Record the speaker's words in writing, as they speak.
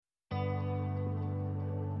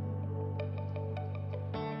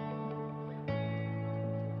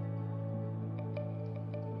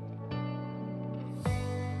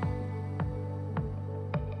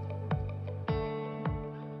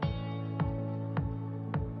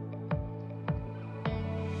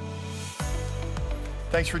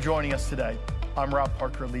Thanks for joining us today. I'm Rob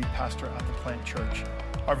Parker, lead pastor at the Plant Church.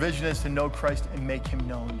 Our vision is to know Christ and make him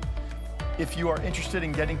known. If you are interested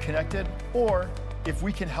in getting connected, or if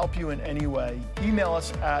we can help you in any way, email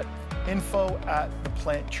us at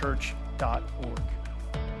info@theplantchurch.org.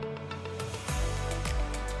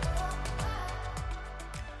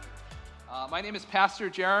 My name is Pastor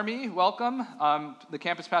Jeremy. Welcome. I'm the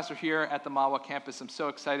campus pastor here at the Mahwah campus. I'm so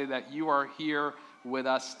excited that you are here with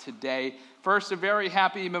us today. First, a very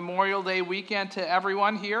happy Memorial Day weekend to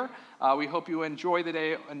everyone here. We hope you enjoy the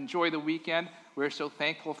day, enjoy the weekend. We're so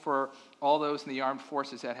thankful for all those in the armed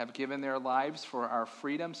forces that have given their lives for our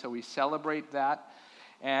freedom, so we celebrate that.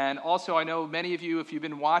 And also, I know many of you, if you've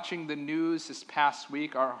been watching the news this past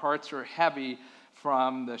week, our hearts are heavy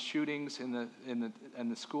from the shootings in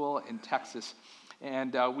the school in Texas.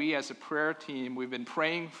 And we as a prayer team, we've been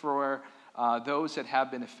praying for those that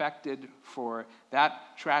have been affected for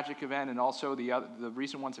that tragic event, and also the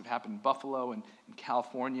recent ones have happened in Buffalo and in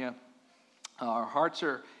California. Our hearts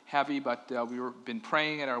are heavy, but we've been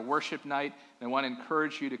praying at our worship night, and I want to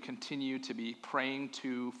encourage you to continue to be praying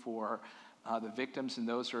for the victims and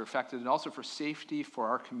those who are affected, and also for safety for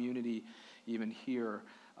our community, even here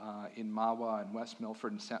in Mahwah and West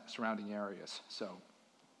Milford and surrounding areas. So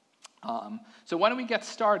why don't we get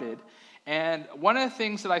started? And one of the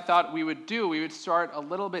things that I thought we would do, we would start a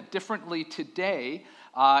little bit differently today.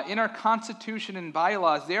 In our Constitution and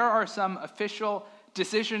bylaws, there are some official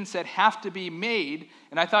decisions that have to be made.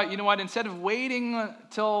 And I thought, you know what, instead of waiting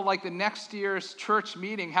until like the next year's church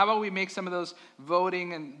meeting, how about we make some of those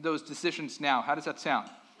voting and those decisions now? How does that sound?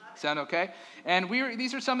 Sound okay? And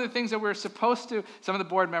these are some of the things that we're supposed to. Some of the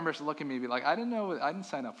board members look at me and be like, I didn't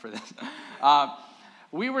sign up for this.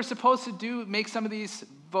 We were supposed to make some of these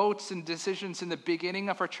votes and decisions in the beginning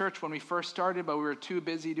of our church when we first started, but we were too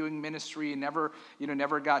busy doing ministry and never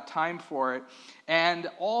got time for it.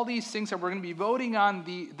 And all these things that we're going to be voting on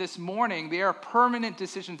this morning, they are permanent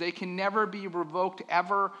decisions. They can never be revoked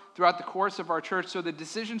ever throughout the course of our church. So the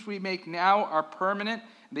decisions we make now are permanent.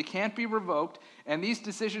 They can't be revoked. And these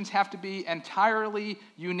decisions have to be entirely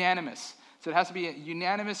unanimous. So it has to be a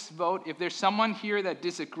unanimous vote. If there's someone here that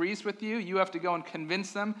disagrees with you, you have to go and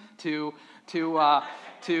convince them to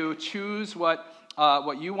choose what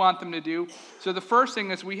you want them to do. So the first thing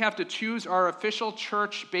is we have to choose our official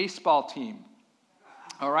church baseball team.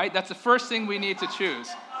 All right, that's the first thing we need to choose.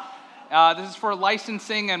 This is for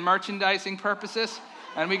licensing and merchandising purposes.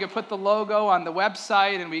 And we can put the logo on the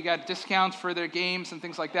website, and we got discounts for their games and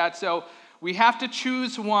things like that. So we have to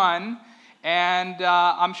choose one. And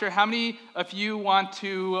I'm sure how many of you want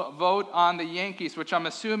to vote on the Yankees, which I'm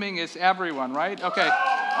assuming is everyone, right? Okay,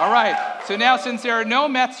 all right. So now, since there are no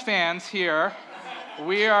Mets fans here,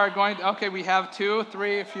 we are going to, okay, we have 2,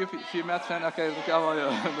 3, a few Mets fans. Okay, look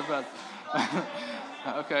the Mets.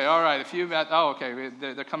 Okay, all right, a few Mets. Oh, okay,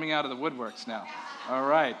 they're coming out of the woodworks now. All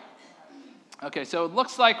right. Okay, so it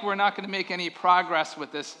looks like we're not going to make any progress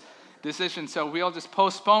with this decision, so we'll just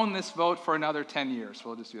postpone this vote for another 10 years.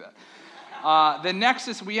 We'll just do that. The next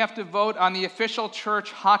is we have to vote on the official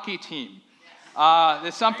church hockey team.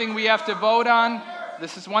 There's something we have to vote on.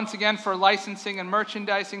 This is once again for licensing and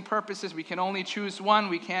merchandising purposes. We can only choose one.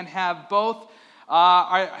 We can't have both.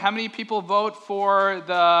 How many people vote for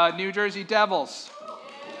the New Jersey Devils?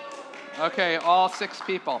 Okay, all 6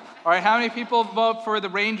 people. All right, how many people vote for the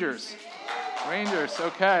Rangers? Rangers,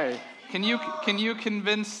 okay. Can you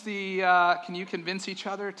convince each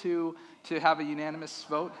other to have a unanimous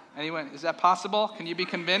vote? Anyone? Is that possible? Can you be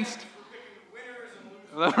convinced?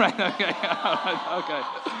 Right, okay.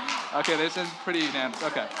 Okay, this is pretty unanimous.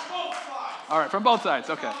 Okay. All right, from both sides,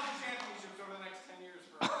 okay.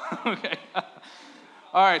 Okay.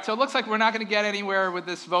 All right, so it looks like we're not going to get anywhere with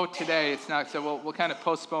this vote today. It's not, so we'll kind of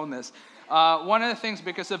postpone this. One of the things,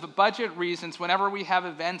 because of budget reasons, whenever we have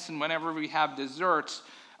events and whenever we have desserts,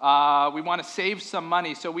 we want to save some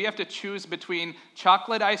money, so we have to choose between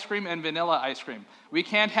chocolate ice cream and vanilla ice cream. We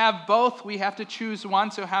can't have both. We have to choose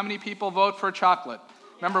one. So how many people vote for chocolate?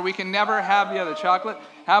 Remember, we can never have the other chocolate.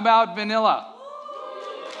 How about vanilla?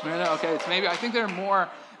 Okay, it's maybe I think there are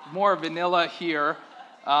more vanilla here,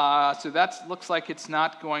 so that looks like it's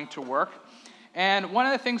not going to work. And one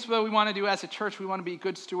of the things that we want to do as a church, we want to be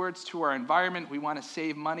good stewards to our environment. We want to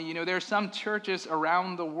save money. You know, there are some churches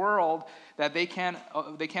around the world that they can't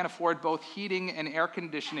afford both heating and air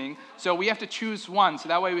conditioning. So we have to choose one. So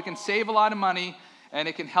that way we can save a lot of money and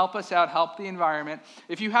it can help us out, help the environment.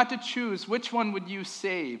 If you had to choose, which one would you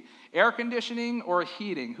save? Air conditioning or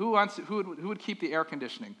heating? Who would keep the air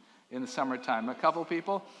conditioning in the summertime? A couple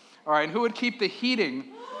people? All right, and who would keep the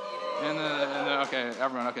heating? Okay,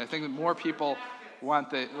 everyone. Okay, I think more people want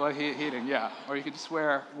the heating, yeah. Or you could just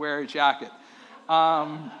wear a jacket.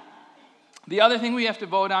 The other thing we have to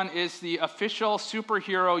vote on is the official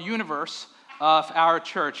superhero universe of our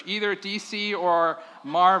church, either DC or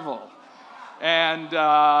Marvel. And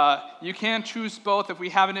you can't choose both. If we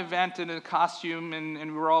have an event and a costume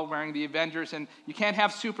and we're all wearing the Avengers, and you can't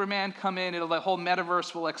have Superman come in, the whole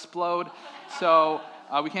metaverse will explode. So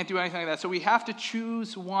we can't do anything like that. So we have to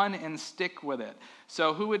choose one and stick with it.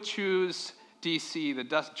 So who would choose DC, the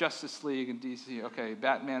Justice League and DC? Okay,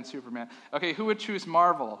 Batman, Superman. Okay, who would choose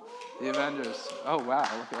Marvel, the Avengers? Oh, wow,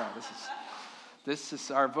 look at that. This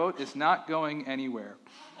is our vote is not going anywhere.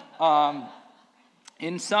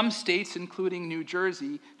 In some states, including New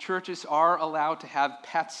Jersey, churches are allowed to have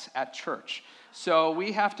pets at church. So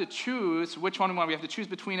we have to choose which one we want. We have to choose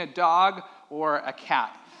between a dog or a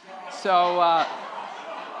cat. So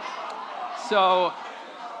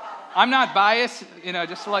I'm not biased,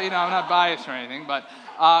 just to let you know, I'm not biased or anything, but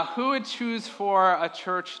who would choose for a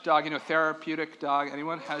church dog, therapeutic dog?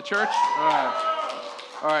 Anyone have a church?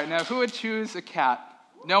 All right, now who would choose a cat?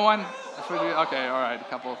 No one? Okay, all right,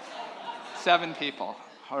 7 people.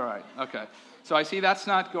 All right, okay. So I see that's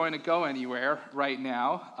not going to go anywhere right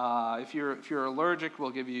now. If you're allergic,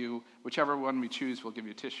 we'll give you, whichever one we choose, we'll give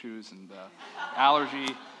you tissues and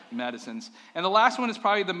allergy medicines. And the last one is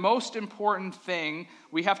probably the most important thing.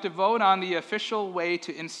 We have to vote on the official way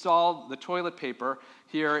to install the toilet paper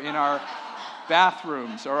here in our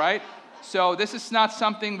bathrooms, all right? So this is not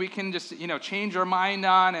something we can just, change our mind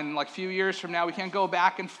on, and like a few years from now, we can't go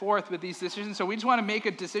back and forth with these decisions. So we just want to make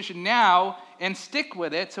a decision now and stick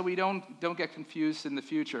with it so we don't get confused in the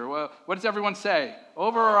future. Well, what does everyone say?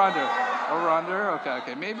 Over or under? Over, under?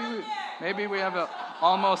 Okay. Maybe we have an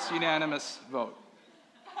almost unanimous vote.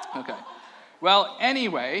 Okay. Well,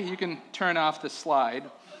 anyway, you can turn off the slide.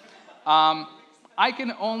 I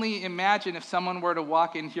can only imagine if someone were to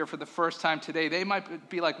walk in here for the first time today, they might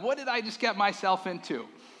be like, what did I just get myself into?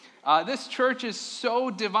 This church is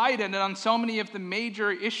so divided on so many of the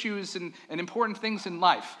major issues and important things in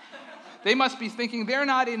life. They must be thinking they're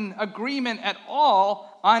not in agreement at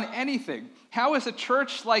all on anything. How is a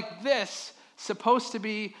church like this supposed to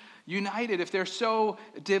be united if they're so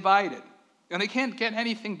divided? And they can't get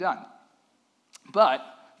anything done. But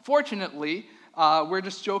fortunately, we're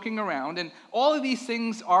just joking around, and all of these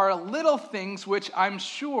things are little things which I'm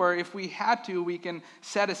sure if we had to, we can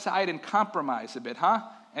set aside and compromise a bit, huh?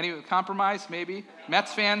 Any compromise, maybe?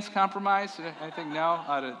 Mets fans compromise? Anything?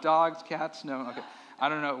 No? Dogs, cats? No? Okay. I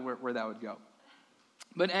don't know where that would go.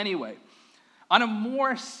 But anyway, on a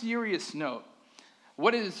more serious note,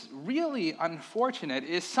 what is really unfortunate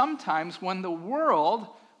is sometimes when the world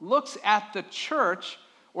looks at the church,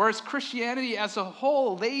 or as Christianity as a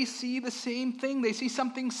whole, they see the same thing. They see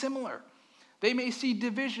something similar. They may see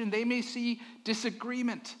division. They may see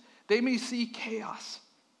disagreement. They may see chaos.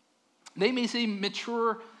 They may see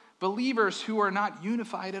mature believers who are not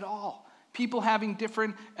unified at all. People having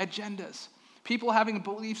different agendas. People having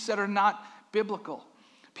beliefs that are not biblical.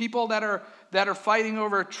 People that are fighting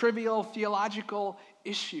over trivial theological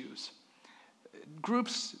issues.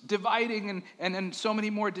 Groups dividing and so many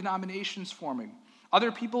more denominations forming.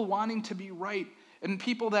 Other people wanting to be right, and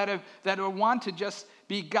people that want to just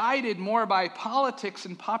be guided more by politics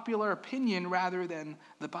and popular opinion rather than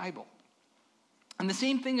the Bible. And the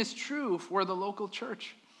same thing is true for the local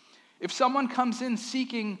church. If someone comes in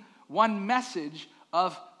seeking one message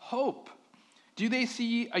of hope, do they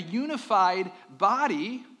see a unified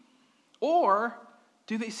body, or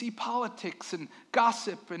do they see politics and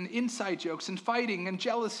gossip and inside jokes and fighting and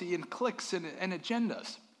jealousy and cliques and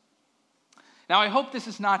agendas? Now, I hope this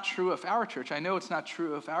is not true of our church. I know it's not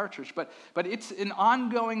true of our church, but it's an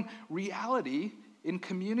ongoing reality in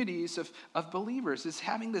communities of believers, is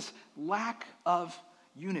having this lack of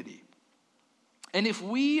unity. And if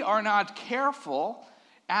we are not careful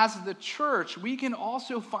as the church, we can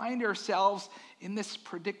also find ourselves in this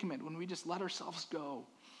predicament when we just let ourselves go.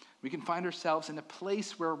 We can find ourselves in a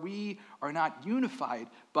place where we are not unified,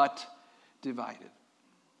 but divided.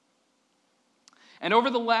 And over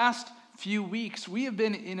the last few weeks, we have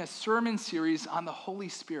been in a sermon series on the Holy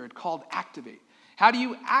Spirit called Activate. How do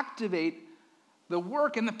you activate the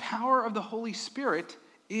work and the power of the Holy Spirit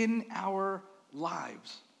in our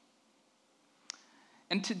lives?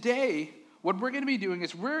 And today, what we're going to be doing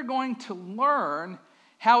is we're going to learn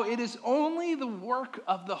how it is only the work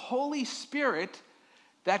of the Holy Spirit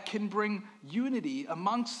that can bring unity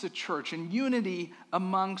amongst the church and unity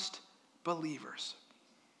amongst believers.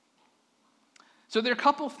 So there are a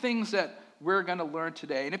couple things that we're going to learn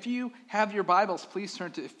today. And if you have your Bibles, please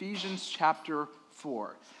turn to Ephesians chapter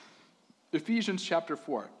 4. Ephesians chapter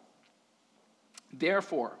 4.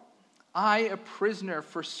 Therefore, I, a prisoner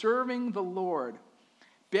for serving the Lord,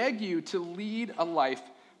 beg you to lead a life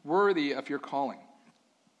worthy of your calling.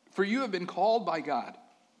 For you have been called by God.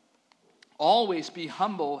 Always be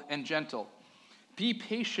humble and gentle. Be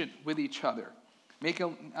patient with each other. Make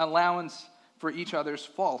an allowance for each other's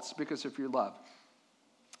faults because of your love.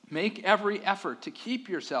 Make every effort to keep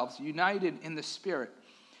yourselves united in the Spirit,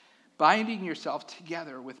 binding yourself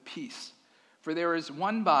together with peace. For there is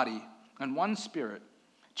one body and one Spirit,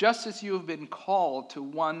 just as you have been called to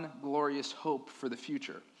one glorious hope for the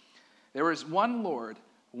future. There is one Lord,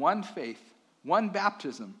 one faith, one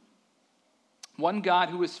baptism, one God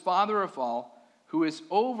who is Father of all, who is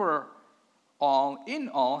over all, in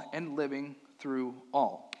all, and living through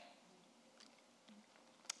all.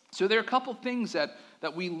 So there are a couple things that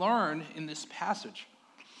we learn in this passage.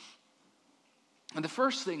 And the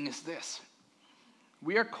first thing is this: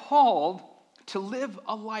 we are called to live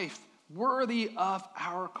a life worthy of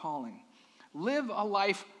our calling. Live a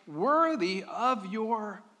life worthy of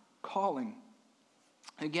your calling.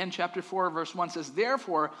 Again, chapter 4, verse 1 says,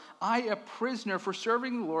 Therefore, I, a prisoner for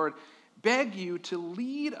serving the Lord, beg you to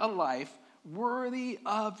lead a life worthy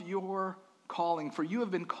of your calling, for you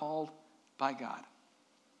have been called by God.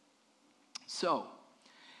 So,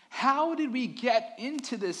 how did we get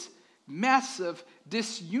into this mess of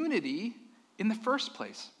disunity in the first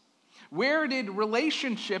place? Where did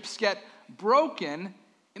relationships get broken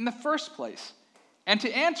in the first place? And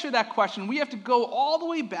to answer that question, we have to go all the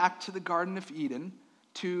way back to the Garden of Eden,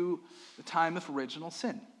 to the time of original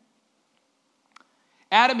sin.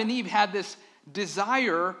 Adam and Eve had this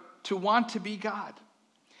desire to want to be God.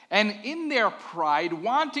 And in their pride,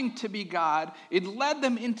 wanting to be God, it led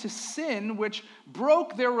them into sin, which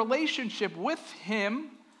broke their relationship with Him,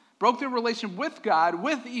 broke their relationship with God,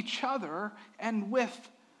 with each other, and with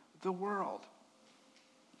the world.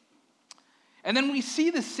 And then we see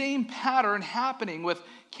the same pattern happening with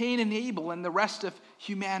Cain and Abel and the rest of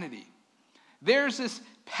humanity. There's this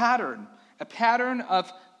pattern, a pattern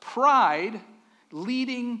of pride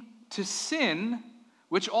leading to sin,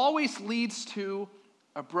 which always leads to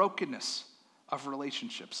a brokenness of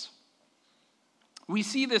relationships. We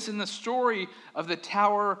see this in the story of the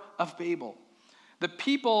Tower of Babel. The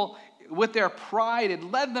people, with their pride, had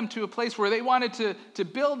led them to a place where they wanted to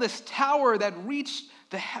build this tower that reached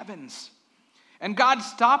the heavens. And God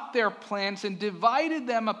stopped their plans and divided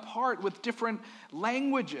them apart with different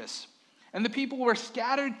languages. And the people were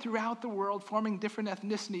scattered throughout the world, forming different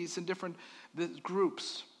ethnicities and different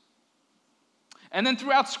groups. And then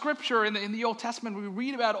throughout Scripture, in the Old Testament, we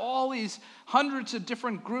read about all these hundreds of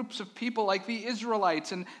different groups of people, like the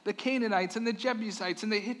Israelites and the Canaanites and the Jebusites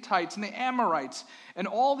and the Hittites and the Amorites, and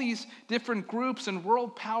all these different groups and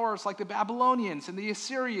world powers like the Babylonians and the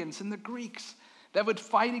Assyrians and the Greeks that would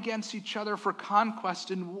fight against each other for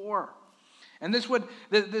conquest and war. And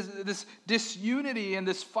this disunity and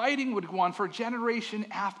this fighting would go on for generation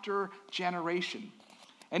after generation.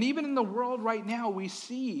 And even in the world right now, we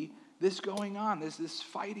see this going on. There's this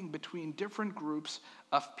fighting between different groups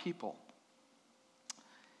of people.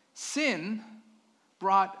 Sin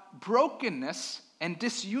brought brokenness and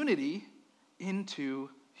disunity into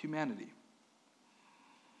humanity.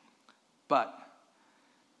 But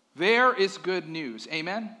there is good news.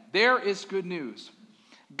 Amen? There is good news.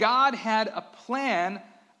 God had a plan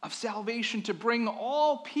of salvation to bring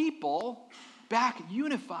all people back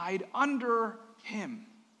unified under Him.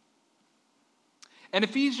 In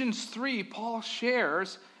Ephesians 3, Paul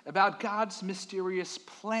shares about God's mysterious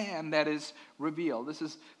plan that is revealed. This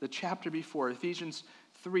is the chapter before, Ephesians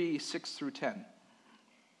 3, 6 through 10.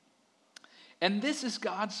 And this is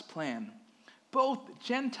God's plan. Both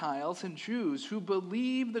Gentiles and Jews who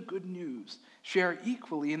believe the good news share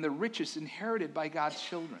equally in the riches inherited by God's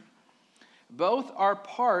children. Both are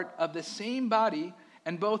part of the same body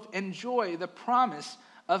and both enjoy the promise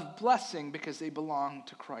of blessing because they belong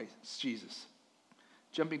to Christ Jesus.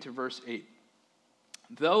 Jumping to verse 8.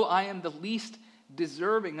 Though I am the least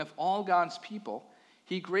deserving of all God's people,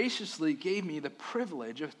 He graciously gave me the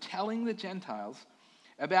privilege of telling the Gentiles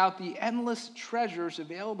about the endless treasures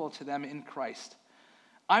available to them in Christ.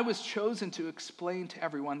 I was chosen to explain to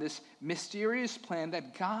everyone this mysterious plan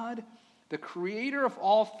that God, the creator of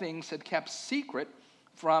all things, had kept secret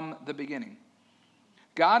from the beginning.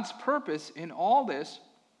 God's purpose in all this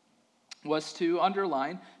was to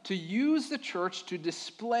underline, to use the church to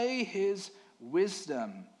display His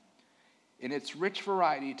wisdom in its rich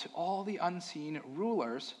variety to all the unseen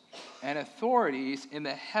rulers and authorities in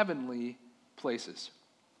the heavenly places.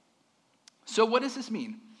 So what does this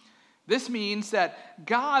mean? This means that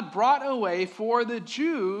God brought a way for the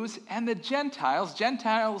Jews and the Gentiles.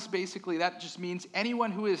 Gentiles, basically, that just means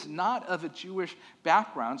anyone who is not of a Jewish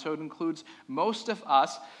background, so it includes most of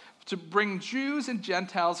us, to bring Jews and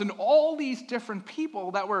Gentiles and all these different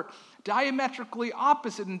people that were diametrically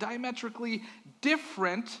opposite and diametrically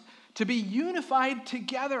different to be unified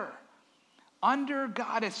together under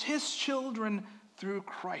God as his children through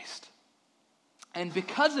Christ. And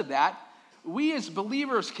because of that, we as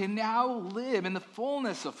believers can now live in the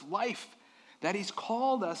fullness of life that he's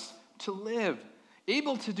called us to live,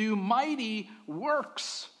 able to do mighty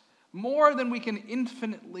works, more than we can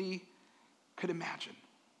infinitely could imagine.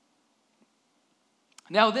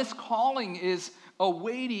 Now, this calling is a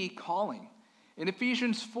weighty calling. In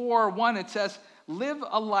Ephesians 4:1, it says, live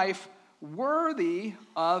a life worthy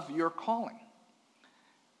of your calling.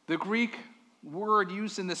 The Greek word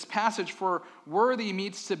used in this passage for worthy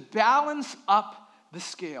means to balance up the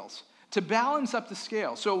scales. To balance up the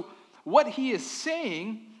scales. So what he is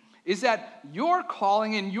saying is that your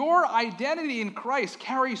calling and your identity in Christ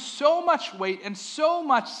carries so much weight and so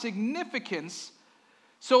much significance.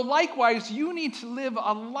 So likewise, you need to live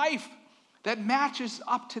a life that matches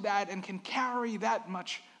up to that and can carry that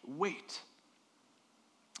much weight.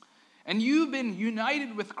 And you've been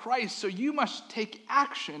united with Christ, so you must take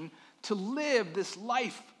action to live this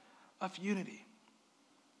life of unity.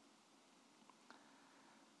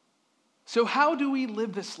 So how do we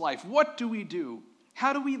live this life? What do we do?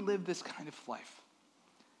 How do we live this kind of life?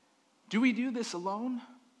 Do we do this alone?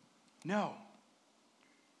 No.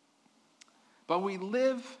 But we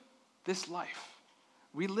live this life.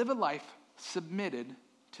 We live a life submitted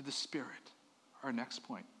to the Spirit. Our next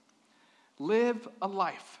point. Live a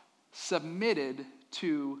life submitted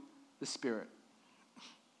to the Spirit.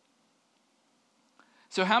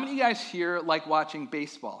 So how many of you guys here like watching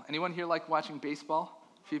baseball? Anyone here like watching baseball?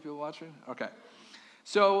 A few people watching? Okay.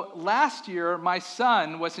 So last year, my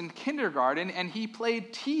son was in kindergarten, and he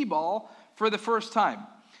played t-ball for the first time.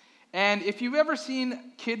 And if you've ever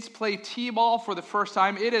seen kids play t-ball for the first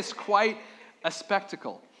time, it is quite a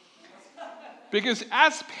spectacle. Because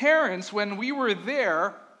as parents, when we were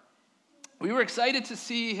there, we were excited to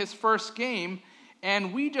see his first game,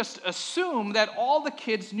 and we just assumed that all the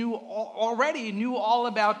kids already knew all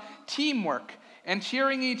about teamwork and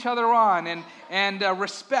cheering each other on and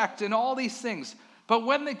respect and all these things. But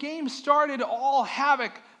when the game started, all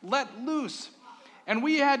havoc let loose, and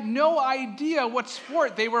we had no idea what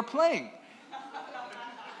sport they were playing.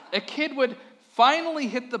 A kid would finally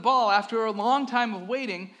hit the ball after a long time of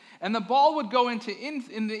waiting, and the ball would go in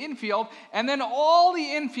the infield, and then all the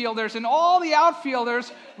infielders and all the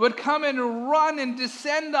outfielders would come and run and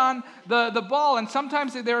descend on the ball. And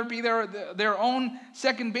sometimes there would be their own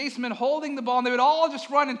second baseman holding the ball, and they would all just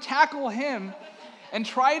run and tackle him and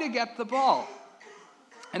try to get the ball.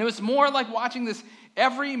 And it was more like watching this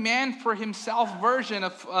every man for himself version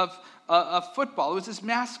of football. It was this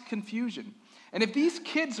mass confusion. And if these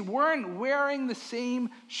kids weren't wearing the same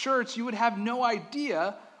shirts, you would have no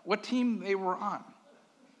idea what team they were on.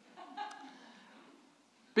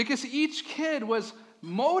 Because each kid was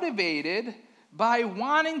motivated by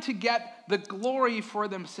wanting to get the glory for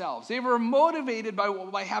themselves. They were motivated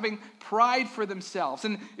by having pride for themselves.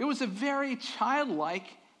 And it was a very childlike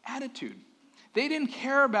attitude. They didn't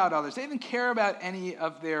care about others. They didn't care about any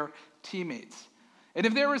of their teammates. And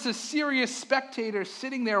if there was a serious spectator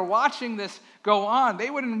sitting there watching this go on, they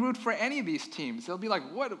wouldn't root for any of these teams. They'll be like,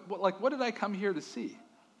 what did I come here to see?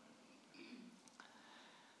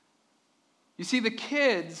 You see, the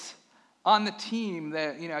kids on the team,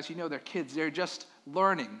 that, as you know, they're kids. They're just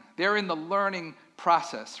learning. They're in the learning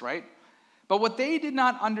process, right? But what they did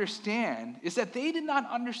not understand is that they did not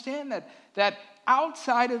understand that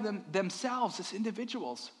outside of themselves as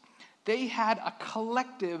individuals, they had a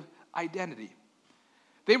collective identity.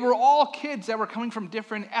 They were all kids that were coming from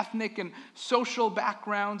different ethnic and social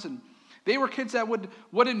backgrounds, and they were kids that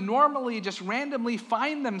wouldn't normally just randomly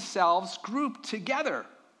find themselves grouped together.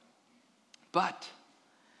 But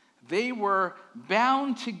they were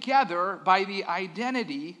bound together by the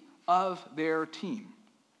identity of their team.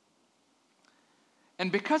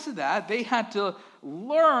 And because of that, they had to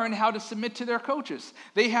learn how to submit to their coaches.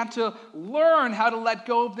 They had to learn how to let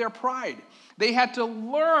go of their pride. They had to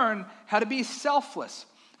learn how to be selfless.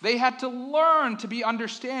 They had to learn to be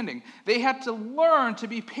understanding. They had to learn to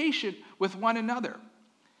be patient with one another.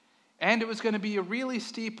 And it was going to be a really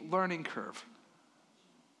steep learning curve.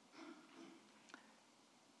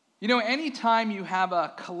 Anytime you have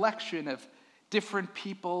a collection of different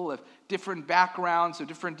people, of different backgrounds, of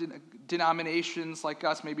different denominations like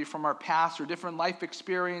us, maybe from our past, or different life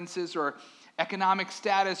experiences or economic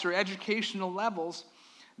status, or educational levels,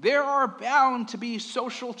 there are bound to be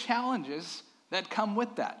social challenges that come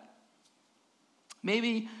with that.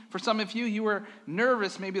 Maybe for some of you, you were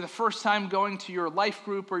nervous maybe the first time going to your life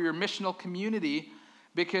group or your missional community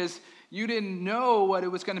because you didn't know what it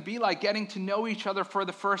was going to be like getting to know each other for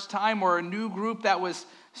the first time, or a new group that was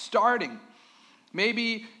starting.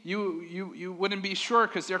 Maybe you wouldn't be sure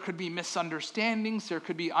because there could be misunderstandings, there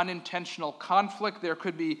could be unintentional conflict, there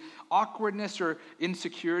could be awkwardness or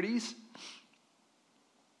insecurities.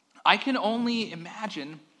 I can only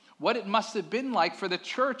imagine what it must have been like for the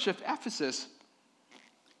church of Ephesus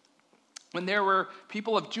when there were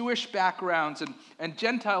people of Jewish backgrounds and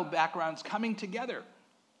Gentile backgrounds coming together.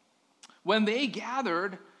 When they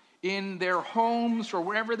gathered in their homes or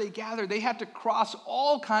wherever they gathered, they had to cross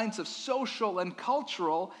all kinds of social and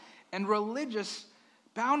cultural and religious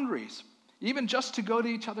boundaries, even just to go to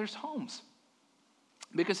each other's homes.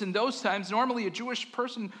 Because in those times, normally a Jewish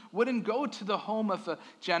person wouldn't go to the home of a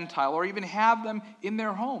Gentile or even have them in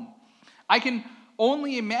their home. I can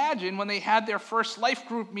only imagine when they had their first life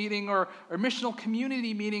group meeting or missional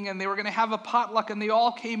community meeting, and they were going to have a potluck and they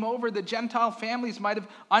all came over, the Gentile families might have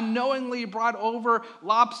unknowingly brought over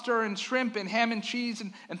lobster and shrimp and ham and cheese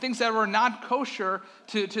and things that were not kosher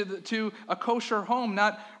to a kosher home,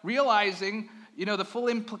 not realizing, the full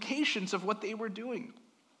implications of what they were doing.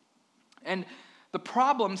 And the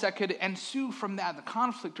problems that could ensue from that, the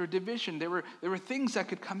conflict or division, there were things that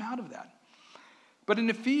could come out of that. But in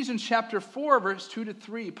Ephesians chapter 4, verse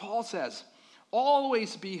 2-3, Paul says,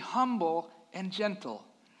 "Always be humble and gentle.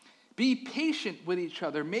 Be patient with each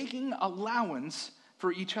other, making allowance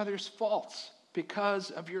for each other's faults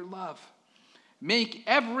because of your love. Make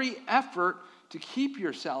every effort to keep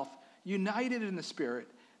yourself united in the Spirit,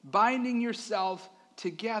 binding yourself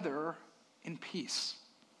together in peace."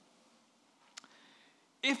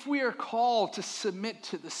 If we are called to submit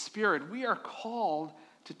to the Spirit, we are called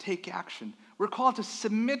to take action. We're called to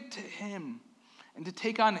submit to Him and to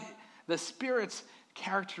take on the Spirit's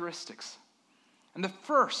characteristics. And the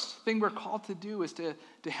first thing we're called to do is to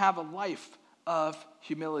have a life of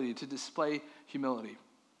humility, to display humility.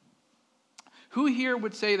 Who here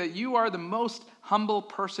would say that you are the most humble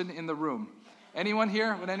person in the room? Anyone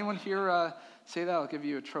here? Would anyone here say that? I'll give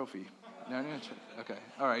you a trophy. No? Okay.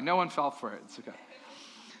 All right. No one fell for it. It's okay.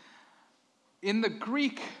 In the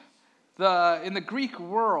Greek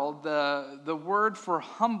world, the word for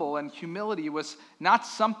humble and humility was not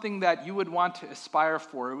something that you would want to aspire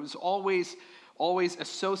for. It was always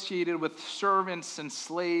associated with servants and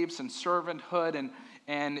slaves and servanthood,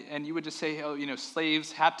 and you would just say,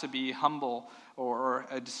 slaves had to be humble or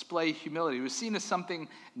display humility. It was seen as something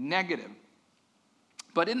negative.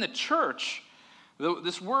 But in the church,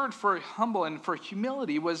 this word for humble and for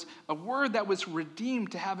humility was a word that was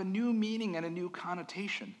redeemed to have a new meaning and a new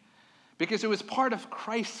connotation, because it was part of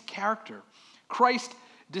Christ's character. Christ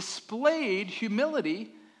displayed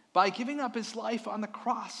humility by giving up his life on the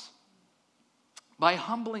cross, by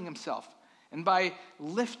humbling himself, and by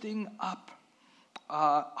lifting up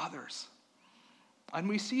others. And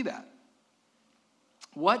we see that.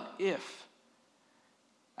 What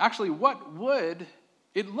would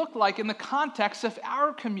it look like in the context of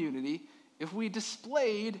our community if we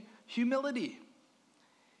displayed humility?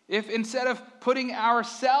 If instead of putting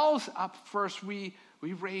ourselves up first, we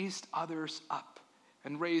raised others up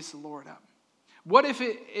and raised the Lord up? What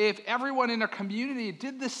if everyone in our community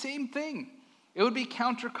did the same thing? It would be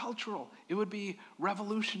countercultural. It would be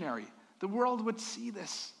revolutionary. The world would see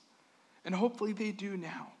this, and hopefully they do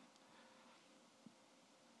now.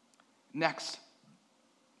 Next,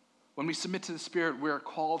 when we submit to the Spirit, we are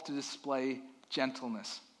called to display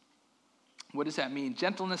gentleness. What does that mean?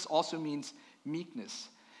 Gentleness also means meekness.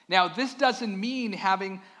 Now, this doesn't mean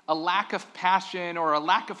having a lack of passion or a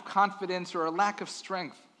lack of confidence or a lack of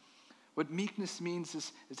strength. What meekness means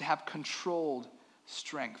is to have controlled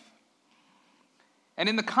strength. And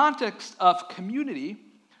in the context of community,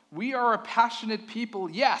 we are a passionate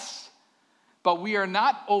people, yes, but we are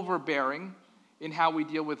not overbearing in how we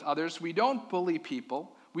deal with others. We don't bully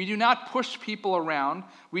people. We do not push people around.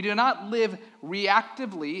 We do not live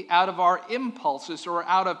reactively out of our impulses or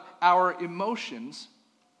out of our emotions.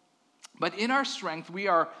 But in our strength, we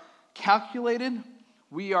are calculated,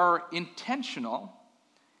 we are intentional,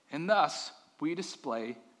 and thus we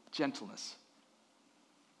display gentleness.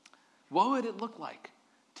 What would it look like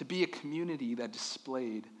to be a community that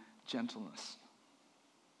displayed gentleness?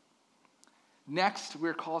 Next,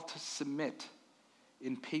 we're called to submit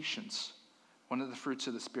in patience, one of the fruits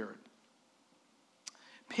of the Spirit.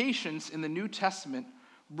 Patience in the New Testament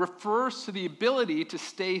refers to the ability to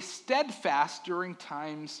stay steadfast during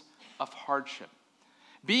times of hardship,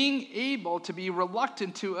 being able to be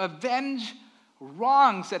reluctant to avenge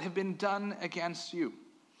wrongs that have been done against you.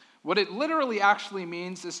 What it literally actually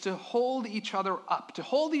means is to hold each other up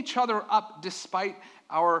despite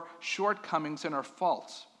our shortcomings and our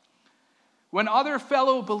faults. When other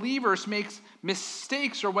fellow believers make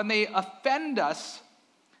mistakes or when they offend us,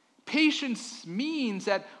 patience means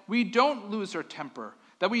that we don't lose our temper,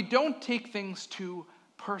 that we don't take things too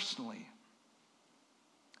personally.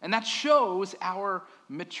 And that shows our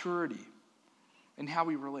maturity in how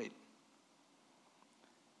we relate.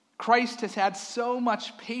 Christ has had so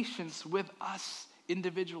much patience with us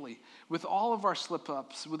individually, with all of our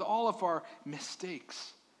slip-ups, with all of our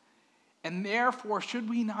mistakes. And therefore, should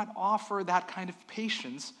we not offer that kind of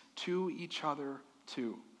patience to each other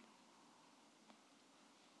too?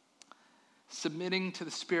 Submitting to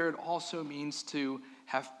the Spirit also means to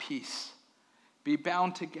have peace, be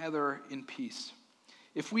bound together in peace.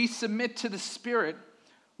 If we submit to the Spirit,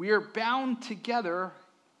 we are bound together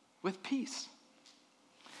with peace.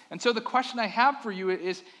 And so the question I have for you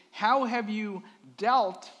is, how have you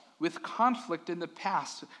dealt with conflict in the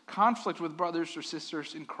past, conflict with brothers or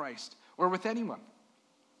sisters in Christ, or with anyone?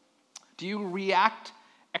 Do you react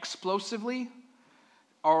explosively?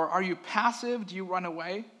 Or are you passive? Do you run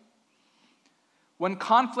away? When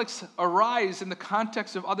conflicts arise in the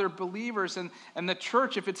context of other believers and the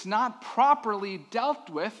church, if it's not properly dealt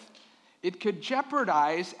with, it could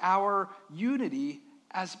jeopardize our unity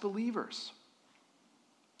as believers.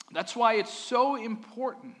 That's why it's so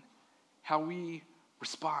important how we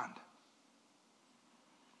respond.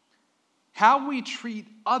 How we treat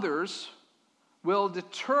others will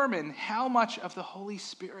determine how much of the Holy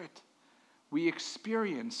Spirit we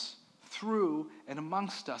experience through and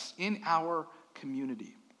amongst us in our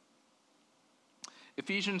community.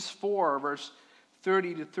 Ephesians 4, verse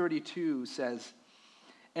 30 to 32 says,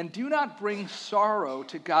 "And do not bring sorrow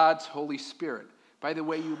to God's Holy Spirit by the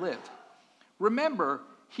way you live. Remember,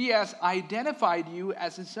 He has identified you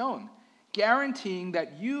as His own, guaranteeing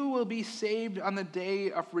that you will be saved on the day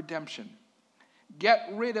of redemption. Get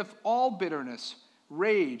rid of all bitterness,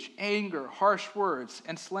 rage, anger, harsh words,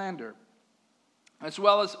 and slander, as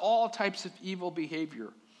well as all types of evil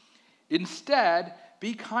behavior. Instead,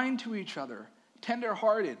 be kind to each other,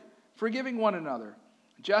 tender-hearted, forgiving one another,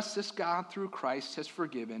 just as God through Christ has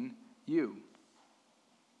forgiven you."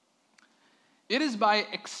 It is by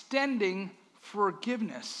extending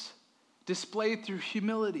forgiveness displayed through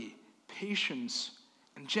humility, patience,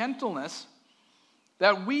 and gentleness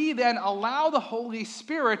that we then allow the Holy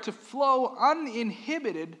Spirit to flow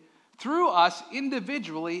uninhibited through us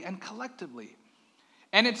individually and collectively.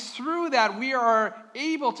 And it's through that we are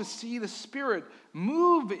able to see the Spirit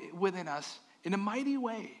move within us in a mighty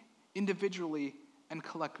way, individually and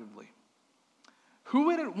collectively. Who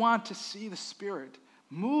wouldn't want to see the Spirit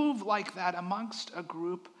move like that amongst a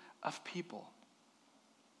group of people?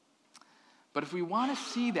 But if we want to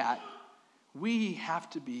see that, we have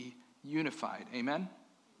to be unified. Amen?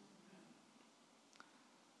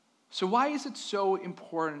 So why is it so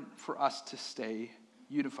important for us to stay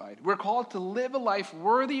unified? We're called to live a life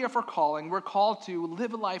worthy of our calling. We're called to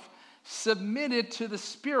live a life submitted to the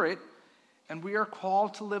Spirit, and we are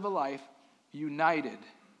called to live a life united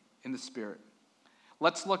in the Spirit.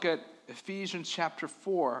 Let's look at Ephesians chapter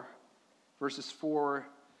 4, verses 4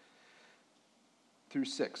 through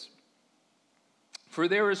 6. "For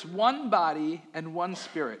there is one body and one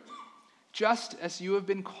Spirit, just as you have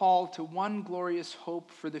been called to one glorious hope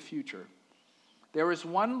for the future. There is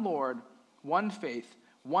one Lord, one faith,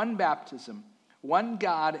 one baptism, one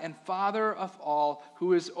God and Father of all,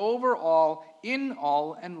 who is over all, in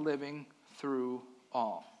all, and living through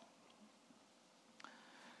all."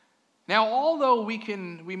 Now, although we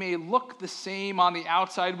may look the same on the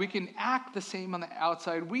outside, we can act the same on the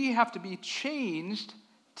outside, we have to be changed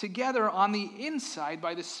together on the inside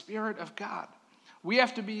by the Spirit of God. We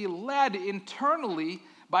have to be led internally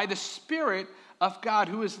by the Spirit of God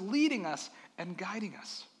who is leading us and guiding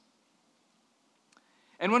us.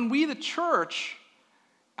 And when we, the church,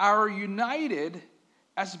 are united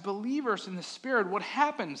as believers in the Spirit, what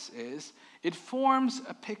happens is it forms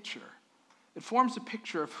a picture. It forms a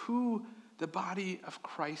picture of who the body of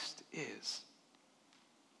Christ is.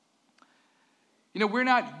 You know, we're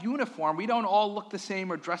not uniform. We don't all look the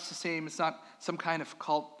same or dress the same. It's not some kind of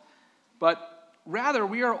cult. But rather,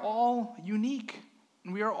 we are all unique,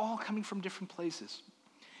 and we are all coming from different places.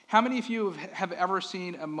 How many of you have ever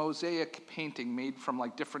seen a mosaic painting made from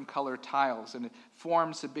like different color tiles, and it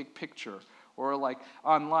forms a big picture? Or like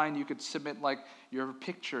online, you could submit like your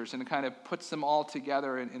pictures, and it kind of puts them all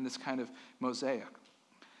together in this kind of mosaic.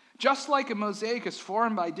 Just like a mosaic is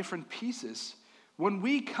formed by different pieces, when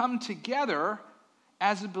we come together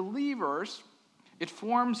as believers, it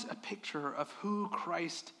forms a picture of who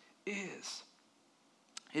Christ is.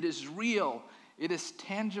 It is real. It is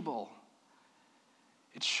tangible.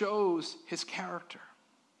 It shows his character.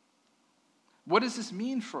 What does this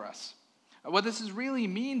mean for us? What this really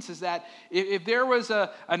means is that if there was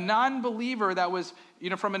a non-believer that was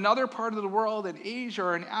from another part of the world, in Asia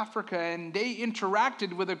or in Africa, and they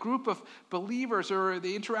interacted with a group of believers or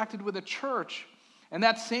they interacted with a church, and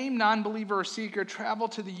that same non-believer or seeker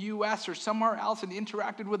traveled to the U.S. or somewhere else and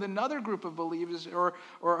interacted with another group of believers or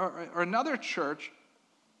another church,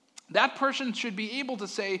 that person should be able to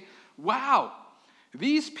say, wow,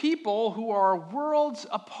 these people who are worlds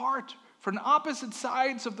apart from opposite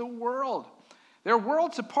sides of the world. They're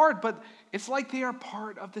worlds apart, but it's like they are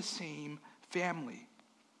part of the same family,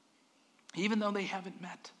 even though they haven't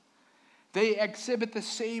met. They exhibit the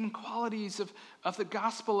same qualities of the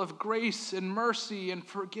gospel of grace and mercy and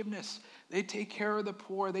forgiveness. They take care of the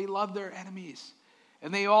poor. They love their enemies.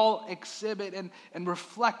 And they all exhibit and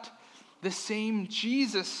reflect the same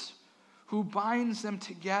Jesus who binds them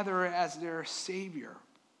together as their Savior.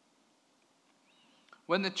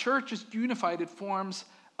 When the church is unified, it forms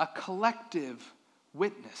a collective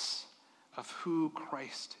witness of who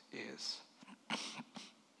Christ is.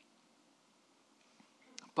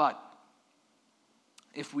 But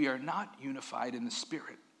if we are not unified in the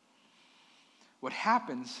Spirit, what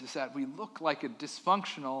happens is that we look like a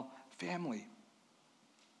dysfunctional family,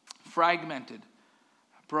 fragmented,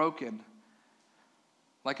 broken,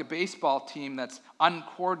 like a baseball team that's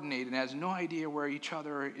uncoordinated and has no idea where each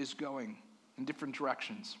other is going in different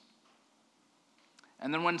directions.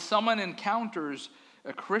 And then when someone encounters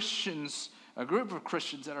a group of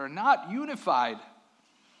Christians that are not unified,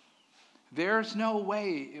 there's no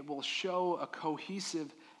way it will show a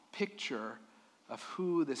cohesive picture of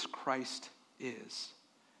who this Christ is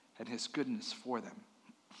and his goodness for them.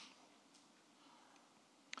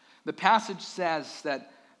 The passage says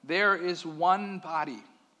that there is one body,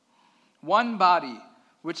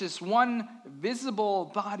 which is one visible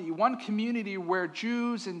body, one community where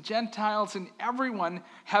Jews and Gentiles and everyone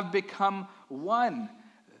have become one.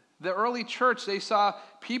 The early church, they saw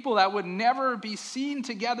people that would never be seen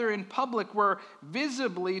together in public were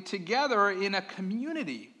visibly together in a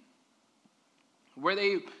community where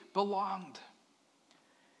they belonged.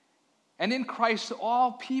 And in Christ,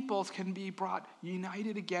 all peoples can be brought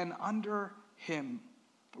united again under him,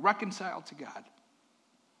 reconciled to God.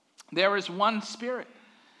 There is one Spirit.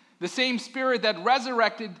 The same Spirit that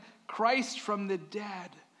resurrected Christ from the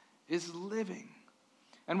dead is living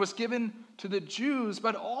and was given to the Jews,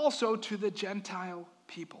 but also to the Gentile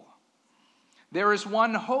people. There is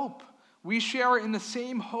one hope. We share in the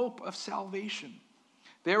same hope of salvation.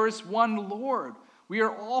 There is one Lord. We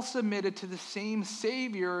are all submitted to the same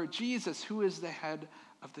Savior, Jesus, who is the head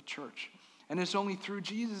of the church. And it's only through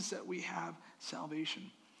Jesus that we have salvation.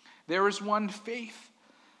 There is one faith.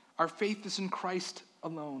 Our faith is in Christ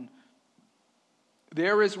alone.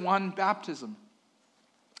 There is one baptism.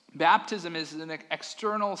 Baptism is an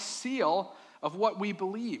external seal of what we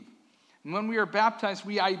believe. And when we are baptized,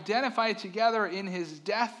 we identify together in his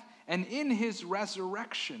death and in his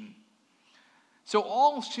resurrection. So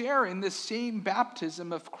all share in this same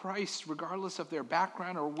baptism of Christ, regardless of their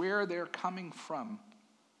background or where they're coming from.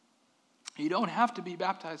 You don't have to be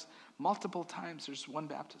baptized multiple times. There's one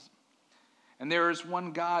baptism. And there is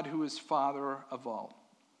one God who is Father of all.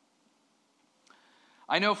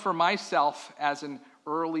 I know for myself as an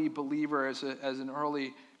early believer, as an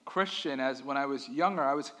early Christian, as when I was younger,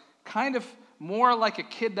 I was kind of more like a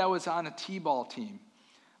kid that was on a t-ball team.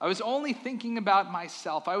 I was only thinking about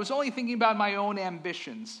myself. I was only thinking about my own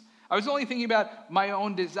ambitions. I was only thinking about my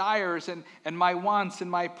own desires and my wants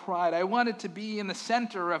and my pride. I wanted to be in the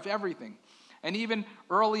center of everything. And even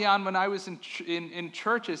early on when I was in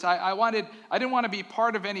churches, I didn't want to be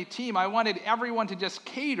part of any team. I wanted everyone to just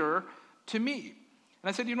cater to me. And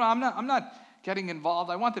I said, I'm not getting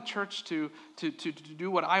involved. I want the church to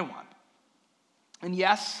do what I want. And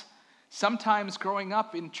yes, sometimes growing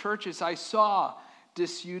up in churches, I saw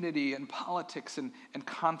disunity and politics and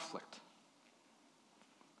conflict.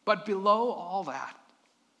 But below all that,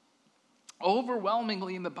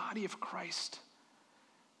 overwhelmingly in the body of Christ,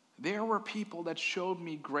 there were people that showed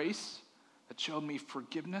me grace, that showed me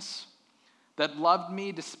forgiveness, that loved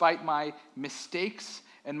me despite my mistakes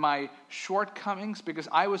and my shortcomings, because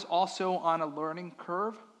I was also on a learning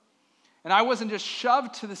curve. And I wasn't just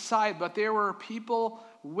shoved to the side, but there were people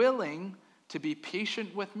willing to be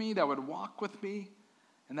patient with me, that would walk with me,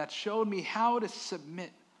 and that showed me how to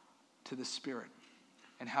submit to the Spirit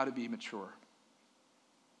and how to be mature.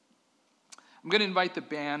 I'm going to invite the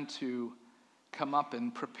band to come up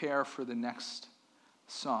and prepare for the next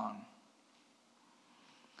song.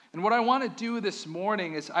 And what I want to do this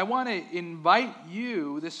morning is I want to invite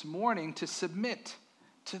you this morning to submit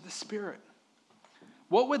to the Spirit.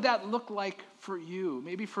 What would that look like for you?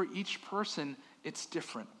 Maybe for each person, it's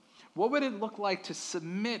different. What would it look like to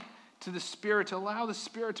submit to the Spirit, to allow the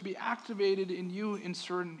Spirit to be activated in you in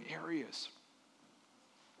certain areas?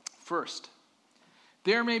 First,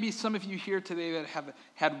 there may be some of you here today that have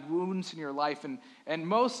had wounds in your life, and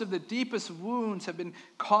most of the deepest wounds have been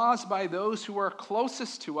caused by those who are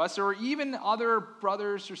closest to us, or even other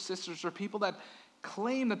brothers or sisters, or people that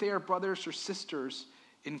claim that they are brothers or sisters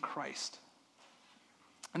in Christ.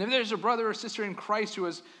 And if there's a brother or sister in Christ who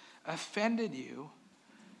has offended you,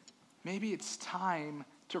 maybe it's time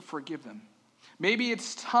to forgive them. Maybe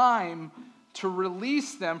it's time to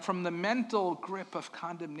release them from the mental grip of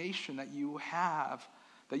condemnation that you have,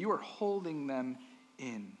 that you are holding them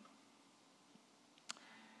in.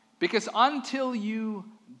 Because until you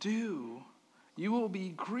do, you will be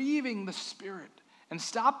grieving the Spirit and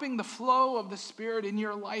stopping the flow of the Spirit in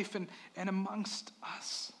your life and amongst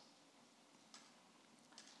us.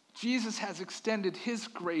 Jesus has extended his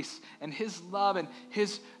grace and his love and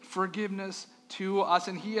his forgiveness to us,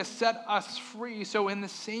 and he has set us free. So in the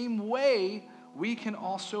same way, we can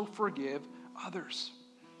also forgive others.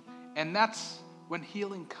 And that's when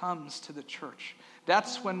healing comes to the church.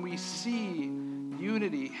 That's when we see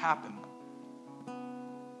unity happen.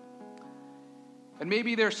 And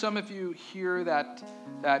maybe there's some of you here that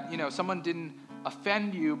someone didn't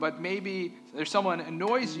offend you, but maybe there's someone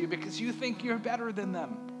annoys you because you think you're better than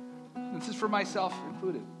them. This is for myself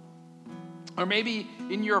included. Or maybe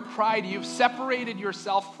in your pride, you've separated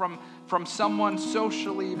yourself from someone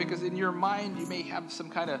socially because in your mind you may have some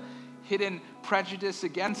kind of hidden prejudice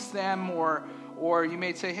against them, or you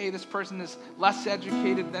may say, hey, this person is less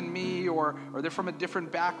educated than me, or they're from a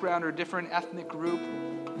different background or different ethnic group.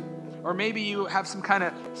 Or maybe you have some kind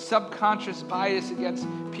of subconscious bias against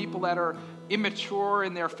people that are immature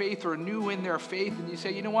in their faith or new in their faith, and you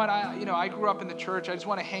say, you know what, I grew up in the church. I just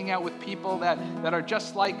want to hang out with people that are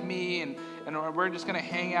just like me, and we're just going to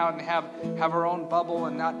hang out and have our own bubble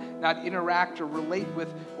and not interact or relate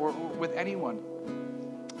with anyone.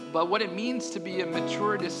 But what it means to be a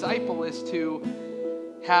mature disciple is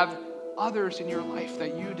to have others in your life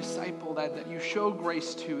that you disciple, that you show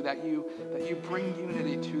grace to, that you bring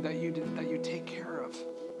unity to, that you take care of.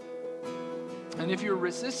 And if you're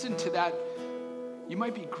resistant to that, you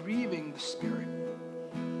might be grieving the Spirit.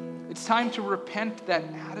 It's time to repent that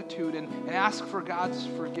attitude and ask for God's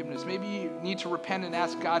forgiveness. Maybe you need to repent and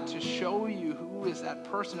ask God to show you who is that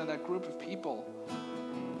person or that group of people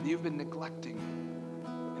that you've been neglecting,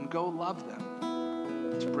 and go love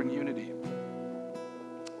them to bring unity.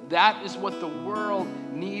 That is what the world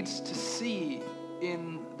needs to see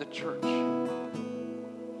in the church.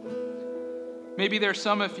 Maybe there's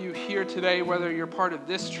some of you here today, whether you're part of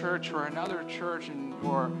this church or another church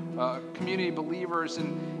or community believers,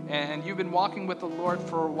 and you've been walking with the Lord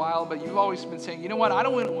for a while, but you've always been saying, you know what, I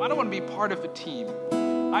don't want to be part of a team.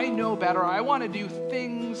 I know better. I want to do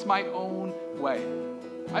things my own way.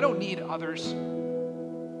 I don't need others.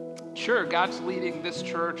 Sure, God's leading this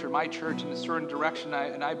church or my church in a certain direction,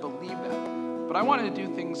 and I believe that. But I want to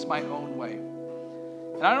do things my own way.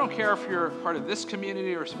 And I don't care if you're part of this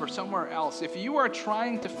community or somewhere else. If you are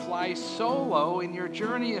trying to fly solo in your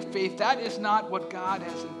journey of faith, that is not what God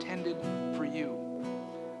has intended for you.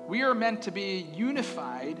 We are meant to be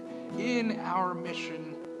unified in our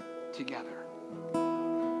mission together.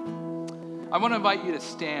 I want to invite you to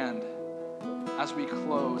stand as we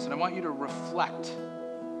close, and I want you to reflect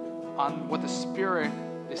on what the Spirit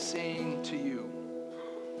is saying to you.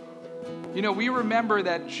 You know, we remember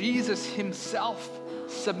that Jesus himself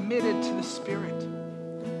submitted to the Spirit.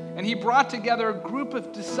 And he brought together a group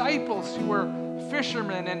of disciples who were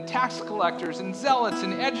fishermen and tax collectors and zealots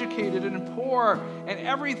and educated and poor and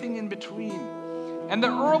everything in between. And the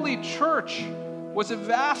early church was a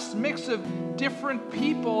vast mix of different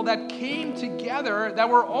people that came together, that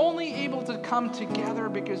were only able to come together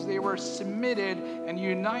because they were submitted and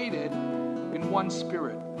united in one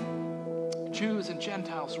Spirit. Jews and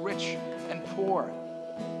Gentiles, rich and poor.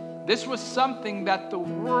 This was something that the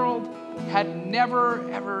world had never,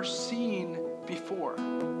 ever seen before.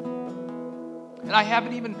 And I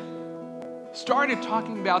haven't even started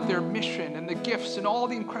talking about their mission and the gifts and all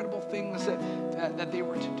the incredible things that they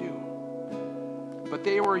were to do. But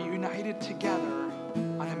they were united together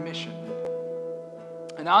on a mission.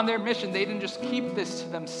 And on their mission, they didn't just keep this to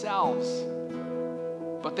themselves.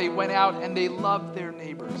 but they went out and they loved their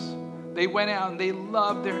neighbors. They went out and they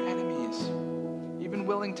loved their enemies, even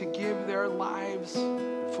willing to give their lives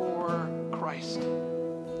for Christ.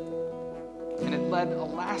 And it led a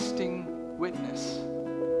lasting witness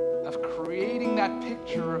of creating that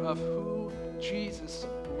picture of who Jesus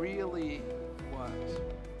really was.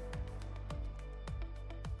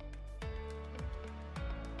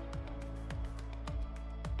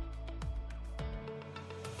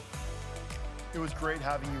 It was great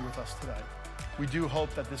having you with us today. We do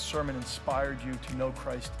hope that this sermon inspired you to know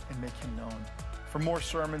Christ and make him known. For more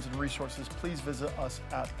sermons and resources, please visit us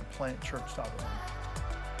at theplantchurch.org.